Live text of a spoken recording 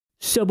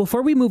So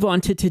before we move on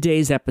to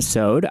today's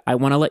episode, I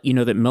want to let you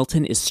know that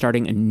Milton is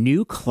starting a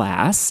new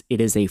class. It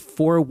is a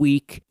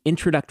 4-week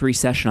introductory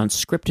session on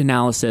script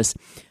analysis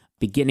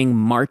beginning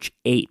March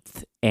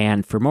 8th.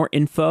 And for more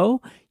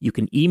info, you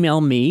can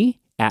email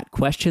me at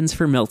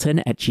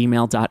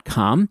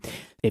questionsformilton@gmail.com.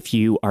 If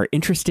you are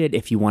interested,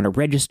 if you want to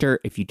register,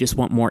 if you just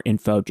want more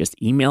info, just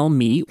email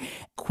me,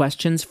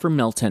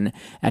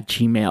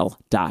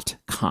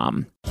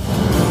 questionsformilton@gmail.com.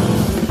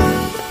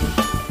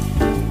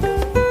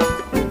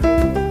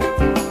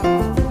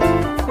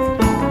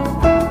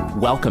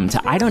 Welcome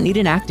to I Don't Need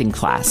an Acting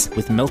Class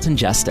with Milton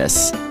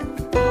Justice.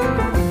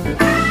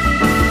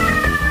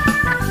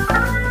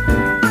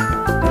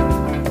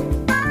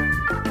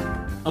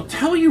 I'll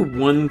tell you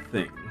one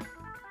thing.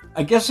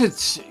 I guess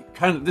this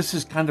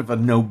is kind of a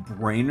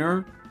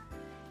no-brainer,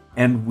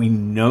 and we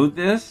know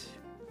this.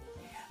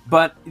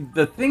 But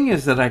the thing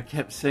is that I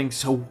kept saying,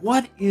 so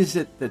what is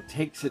it that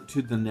takes it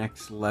to the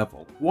next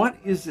level? What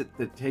is it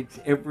that takes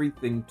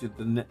everything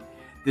to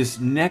this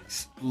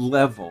next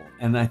level?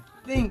 And I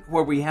think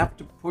where we have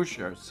to push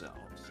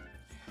ourselves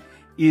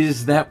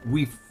is that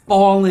we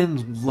fall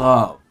in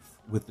love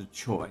with the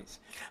choice.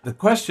 The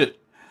question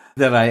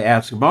that I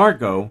asked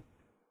Margot,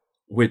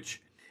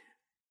 which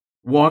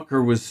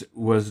Walker was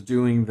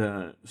doing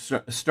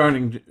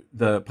starting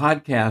the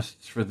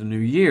podcasts for the new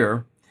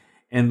year,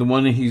 and the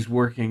one that he's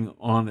working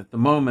on at the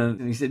moment,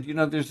 and he said,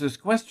 there's this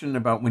question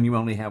about when you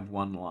only have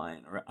one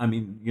line, or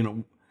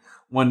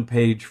one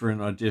page for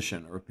an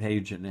audition, or a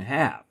page and a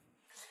half.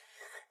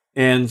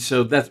 And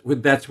so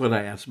that's what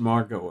I asked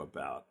Margot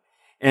about.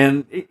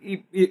 And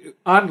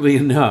oddly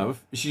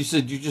enough, she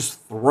said, you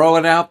just throw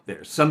it out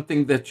there,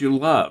 something that you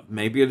love.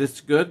 Maybe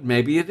it's good,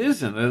 maybe it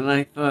isn't. And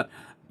I thought,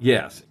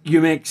 yes,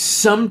 you make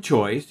some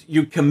choice,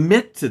 you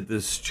commit to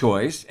this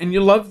choice, and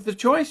you love the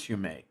choice you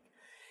make.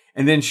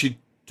 And then she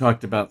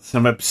talked about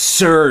some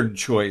absurd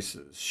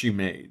choices she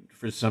made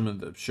for some of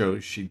the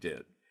shows she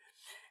did.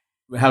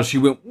 How she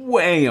went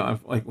way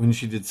off, like when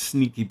she did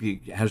Sneaky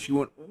Pete, how she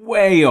went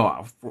way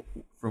off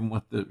from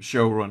what the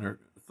showrunner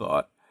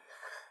thought.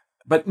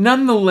 But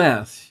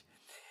nonetheless,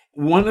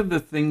 one of the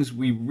things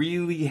we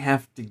really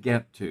have to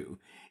get to,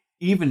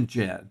 even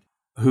Jed,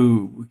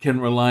 who can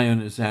rely on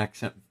his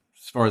accent,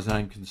 as far as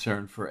I'm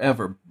concerned,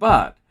 forever.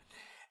 But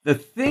the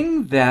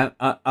thing that,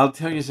 I'll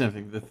tell you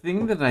something, the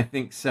thing that I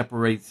think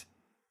separates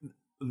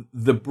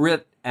the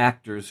Brit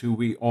actors who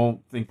we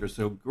all think are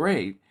so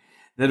great,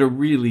 that are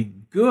really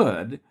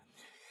good,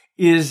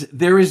 is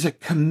there is a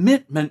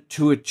commitment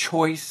to a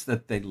choice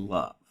that they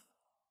love.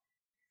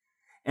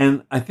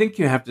 And I think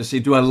you have to say,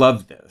 do I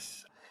love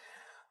this?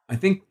 I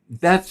think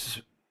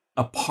that's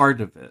a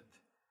part of it,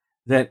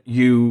 that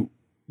you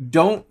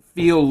don't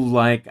feel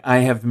like I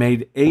have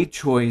made a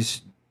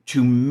choice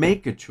to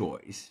make a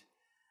choice.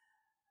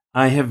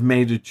 I have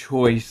made a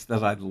choice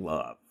that I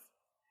love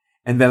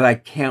and that I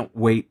can't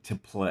wait to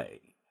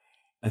play.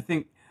 I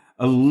think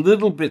a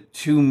little bit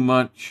too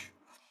much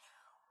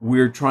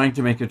we're trying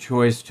to make a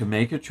choice to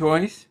make a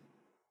choice.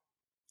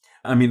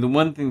 I mean, the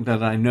one thing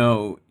that I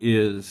know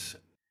is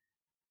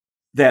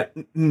that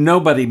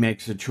nobody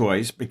makes a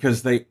choice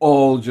because they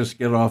all just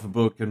get off a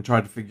book and try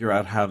to figure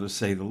out how to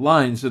say the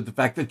lines. So the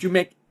fact that you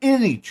make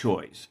any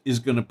choice is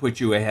going to put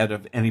you ahead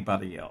of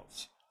anybody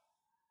else.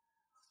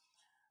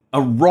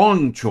 A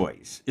wrong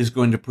choice is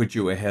going to put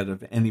you ahead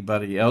of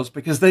anybody else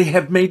because they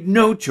have made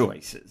no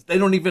choices. They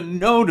don't even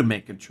know to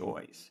make a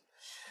choice.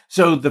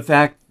 So the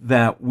fact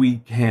that we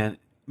can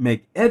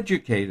make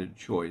educated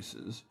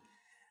choices,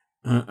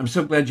 I'm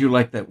so glad you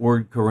like that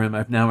word, Karim.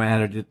 I've now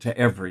added it to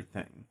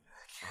everything.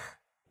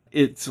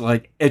 It's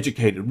like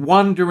educated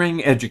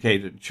wandering,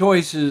 educated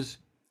choices.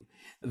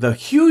 The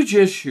huge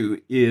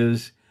issue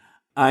is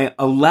I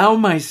allow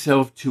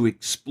myself to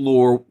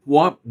explore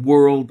what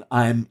world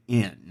I'm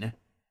in,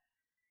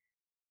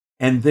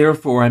 and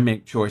therefore I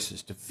make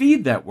choices to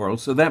feed that world,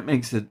 so that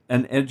makes it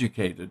an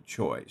educated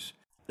choice.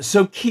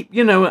 So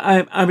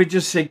I would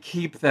just say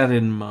keep that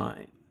in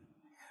mind,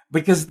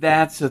 because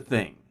that's a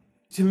thing.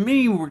 To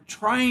me, we're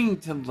trying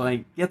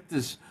to get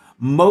this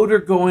motor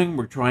going,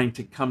 we're trying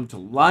to come to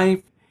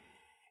life,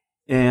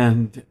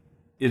 and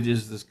it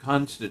is this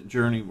constant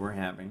journey we're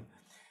having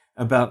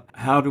about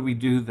how do we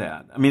do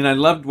that. I mean, I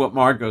loved what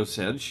Margot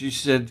said. She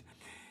said,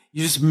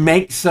 you just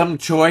make some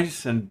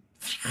choice and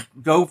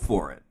go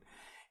for it.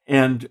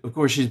 And, of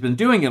course, she's been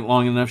doing it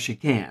long enough she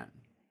can.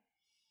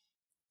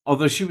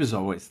 Although she was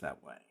always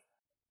that way.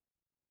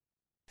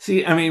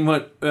 See,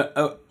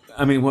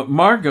 what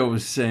Margot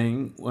was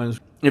saying was,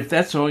 if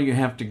that's all you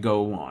have to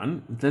go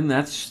on, then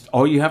that's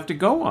all you have to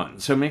go on.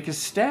 So make a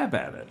stab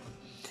at it.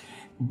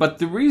 But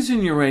the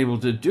reason you're able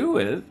to do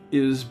it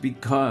is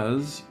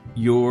because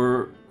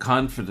you're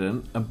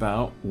confident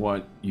about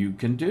what you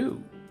can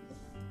do.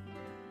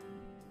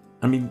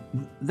 I mean,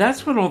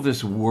 that's what all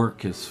this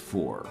work is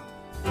for.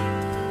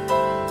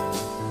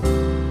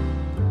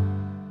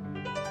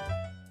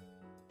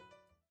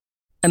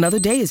 Another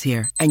day is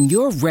here, and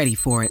you're ready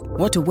for it.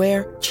 What to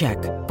wear? Check.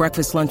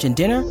 Breakfast, lunch, and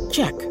dinner?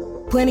 Check.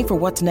 Planning for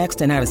what's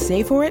next and how to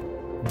save for it?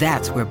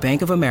 That's where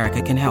Bank of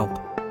America can help.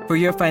 For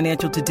your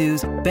financial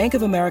to-dos, Bank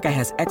of America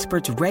has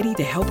experts ready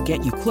to help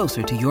get you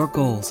closer to your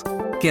goals.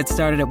 Get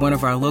started at one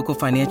of our local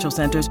financial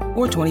centers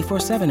or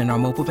 24/7 in our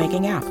mobile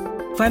banking app.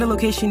 Find a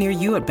location near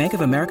you at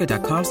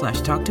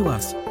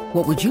bankofamerica.com/talktous.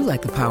 What would you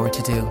like the power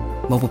to do?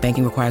 Mobile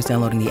banking requires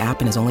downloading the app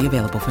and is only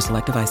available for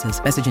select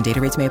devices. Message and data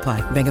rates may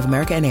apply. Bank of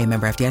America NA,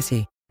 member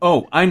FDIC.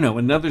 Oh, I know,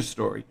 another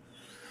story.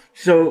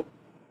 So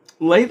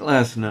late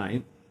last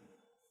night,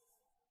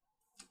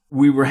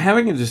 we were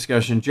having a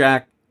discussion.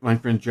 Jack, my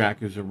friend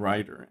Jack, is a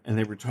writer, and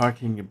they were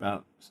talking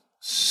about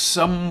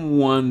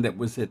someone that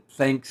was at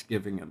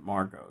Thanksgiving at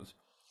Margot's.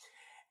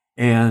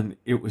 And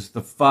it was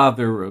the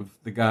father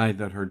of the guy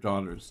that her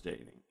daughter's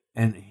dating.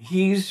 And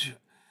he's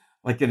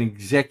like an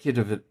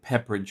executive at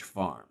Pepperidge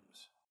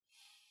Farms.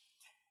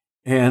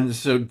 And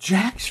so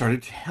Jack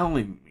started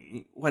telling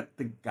me what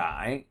the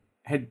guy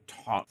had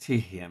talked to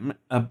him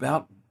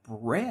about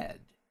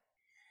bread.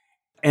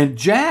 And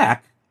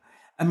Jack,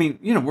 I mean,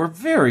 we're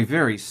very,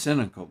 very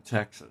cynical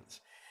Texans.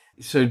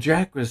 So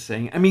Jack was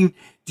saying,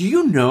 do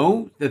you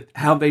know that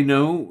how they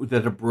know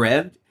that a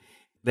bread,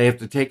 they have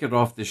to take it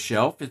off the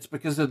shelf? It's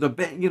because of the,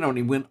 and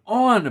he went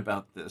on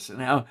about this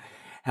and how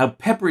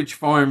Pepperidge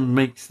Farm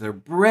makes their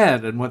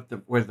bread and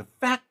where the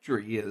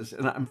factory is.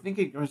 And I'm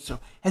thinking,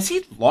 so has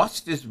he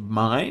lost his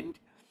mind?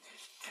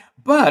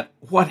 But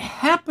what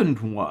happened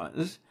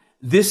was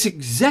this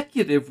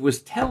executive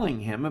was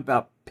telling him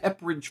about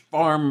Pepperidge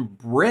Farm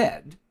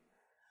bread,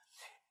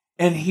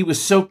 and he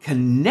was so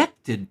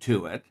connected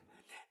to it,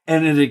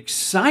 and it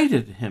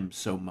excited him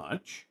so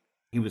much,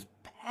 he was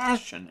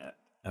passionate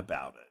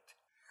about it,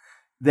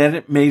 that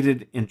it made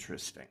it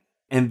interesting.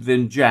 And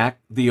then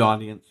Jack, the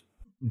audience,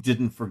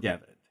 didn't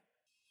forget it.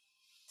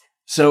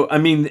 So,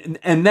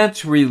 and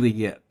that's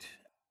really it.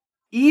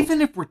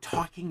 Even if we're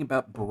talking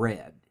about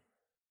bread,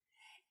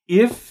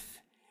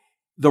 if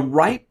the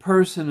right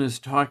person is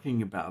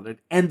talking about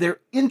it and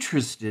they're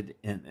interested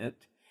in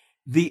it,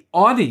 the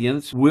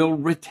audience will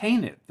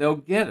retain it. They'll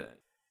get it.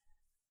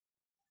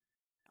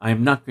 I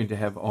am not going to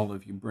have all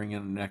of you bring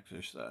in an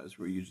exercise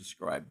where you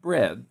describe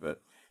bread, but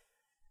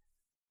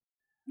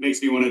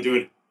makes me want to do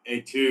an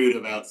etude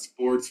about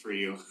sports for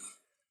you.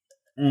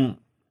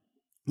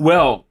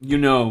 Well,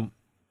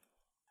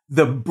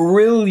 the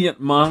brilliant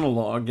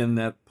monologue in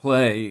that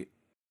play,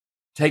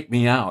 Take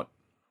Me Out,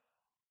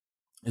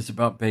 is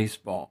about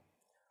baseball.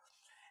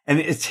 And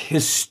it's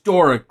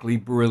historically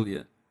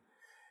brilliant.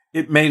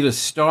 It made a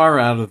star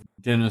out of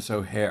Dennis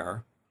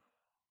O'Hare.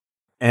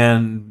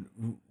 And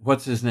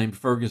what's his name?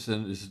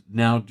 Ferguson is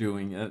now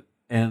doing it.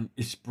 And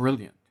it's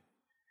brilliant.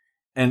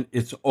 And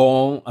it's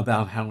all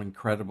about how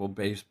incredible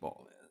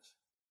baseball is.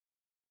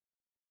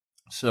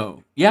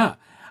 So, yeah,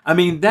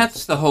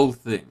 that's the whole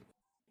thing.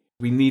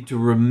 We need to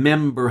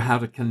remember how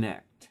to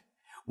connect.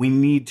 We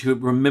need to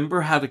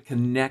remember how to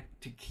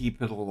connect to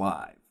keep it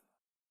alive.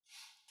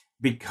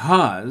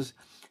 Because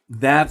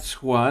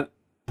that's what,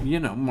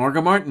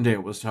 Margot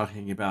Martindale was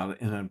talking about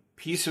in a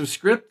piece of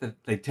script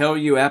that they tell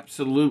you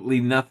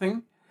absolutely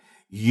nothing.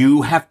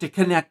 You have to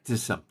connect to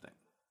something.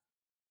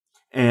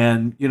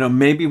 And,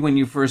 maybe when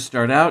you first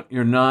start out,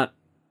 you're not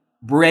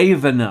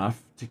brave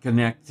enough to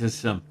connect to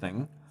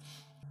something,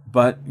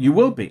 but you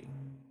will be.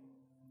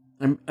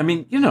 You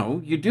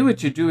do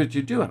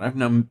it. I've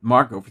known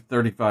Margot for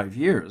 35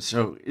 years,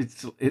 so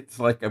it's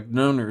like I've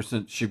known her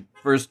since she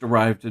first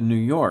arrived in New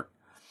York.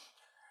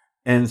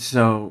 And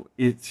so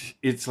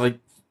it's like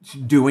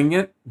doing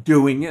it.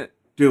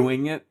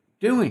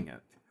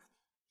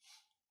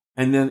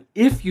 And then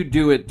if you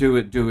do it,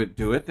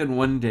 then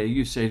one day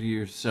you say to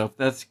yourself,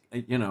 that's,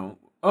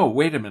 oh,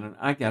 wait a minute,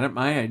 I get it.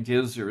 My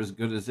ideas are as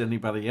good as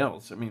anybody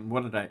else.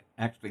 What did I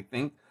actually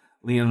think?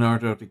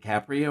 Leonardo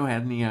DiCaprio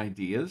had any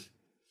ideas?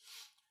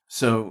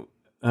 So,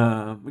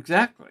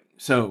 exactly.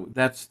 So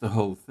that's the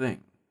whole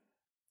thing.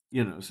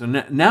 So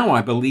now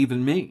I believe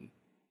in me.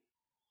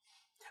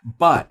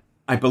 But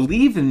I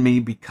believe in me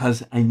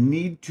because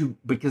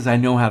because I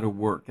know how to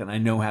work and I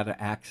know how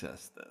to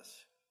access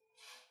this.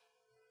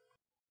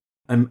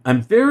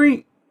 I'm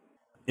very,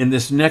 in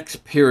this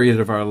next period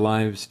of our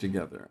lives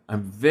together,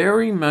 I'm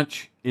very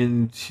much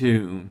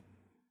into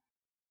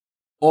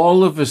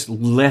all of us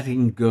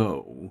letting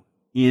go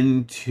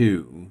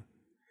into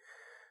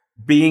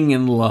being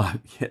in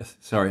love. Yes,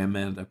 sorry,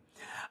 Amanda.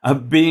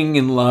 Being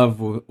in love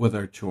with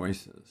our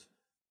choices.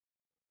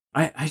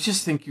 I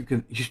just think you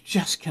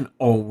just can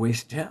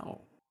always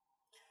tell.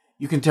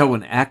 You can tell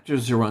when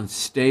actors are on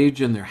stage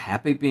and they're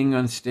happy being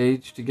on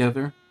stage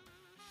together.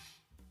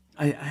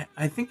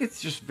 I think it's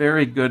just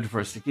very good for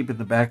us to keep in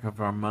the back of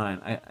our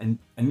mind. I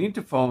need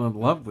to fall in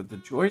love with the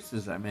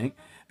choices I make,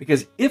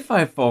 because if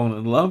I fall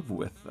in love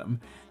with them,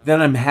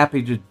 then I'm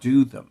happy to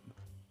do them.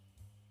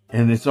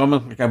 And it's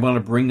almost like I want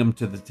to bring them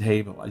to the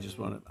table.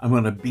 I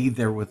want to be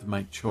there with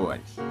my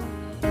choice.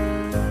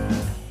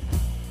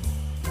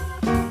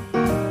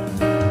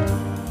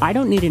 I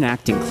Don't Need an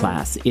Acting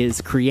Class is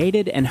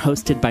created and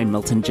hosted by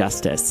Milton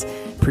Justice.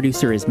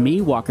 Producer is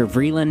me, Walker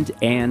Vreeland,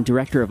 and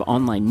director of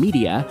online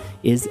media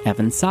is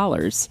Evan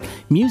Solers.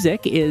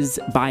 Music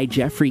is by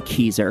Jeffrey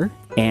Keyser.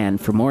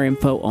 And for more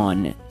info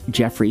on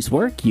Jeffrey's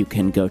work, you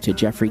can go to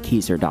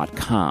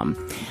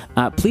jeffreykeyser.com.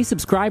 Please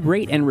subscribe,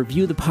 rate, and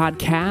review the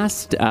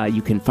podcast.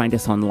 You can find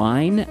us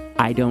online,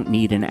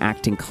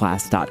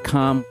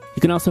 idon'tneedanactingclass.com.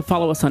 You can also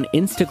follow us on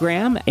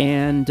Instagram,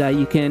 and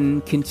you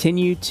can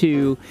continue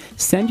to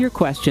send your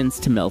questions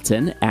to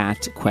Milton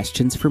at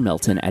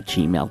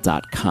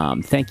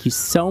questionsformilton@gmail.com. Thank you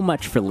so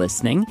much for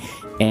listening,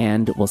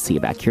 and we'll see you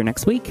back here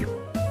next week.